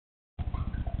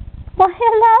Well,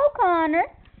 hello, Connor.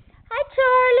 Hi,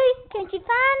 Charlie. Can't you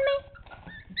find me?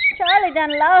 Charlie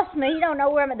done lost me. He don't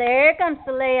know where I'm at. There comes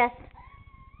Celeste.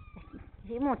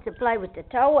 He wants to play with the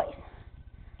toys.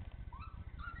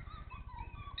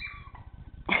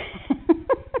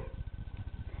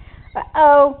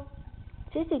 Uh-oh.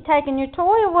 Sissy taking your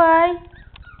toy away.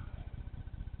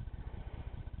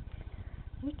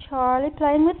 Here's Charlie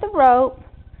playing with the rope.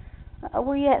 Uh-oh,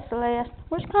 where you at, Celeste?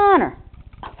 Where's Connor?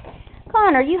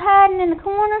 Connor, you hiding in the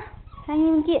corner? Can't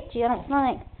even get you, I don't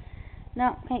think.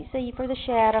 No, can't see you for the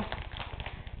shadow.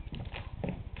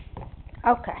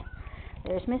 Okay.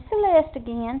 There's Miss Celeste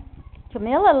again.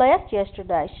 Camilla left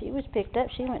yesterday. She was picked up.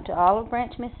 She went to Olive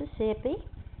Branch, Mississippi.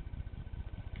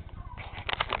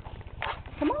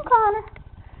 Come on, Connor.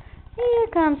 Here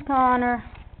comes Connor.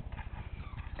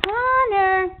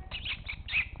 Connor.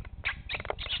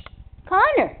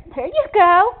 Connor, there you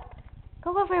go.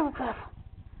 Go over here with Papa.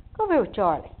 Go over here with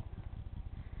Charlie.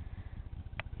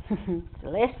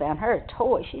 Celeste found her a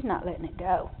toy. She's not letting it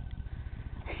go.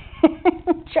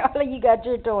 Charlie, you got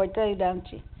your toy too, don't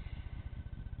you?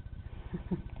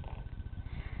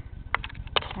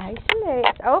 Hey,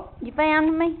 Celeste. Oh, you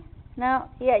found me? No?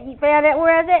 Yeah, you found out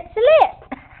where I was at? Celeste!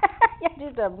 Y'all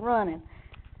just up running.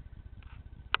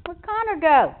 Where'd Connor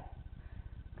go?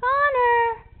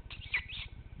 Connor!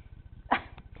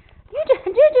 You're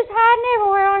just hiding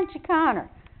everywhere, aren't you, Connor?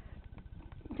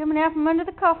 Coming out from under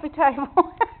the coffee table.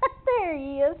 There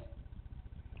he is.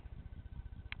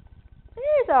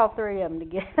 There's all three of them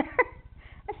together.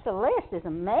 That Celeste is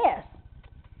a mess.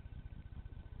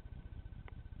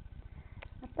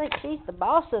 I think she's the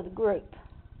boss of the group.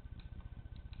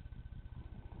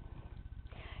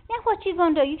 Now what you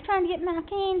gonna do? You trying to get my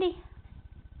candy?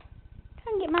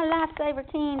 Trying to get my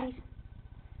lifesaver candies.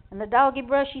 And the doggy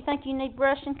brush, you think you need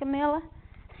brushing, Camilla?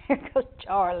 Here goes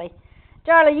Charlie.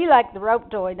 Charlie, you like the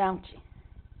rope toy, don't you?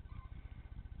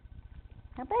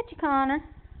 I bet you, Connor.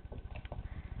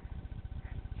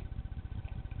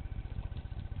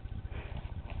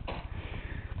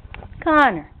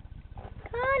 Connor.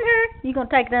 Connor. You're going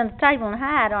to take it under the table and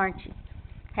hide, aren't you?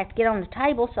 Have to get on the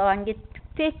table so I can get the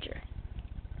picture.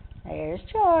 There's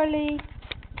Charlie.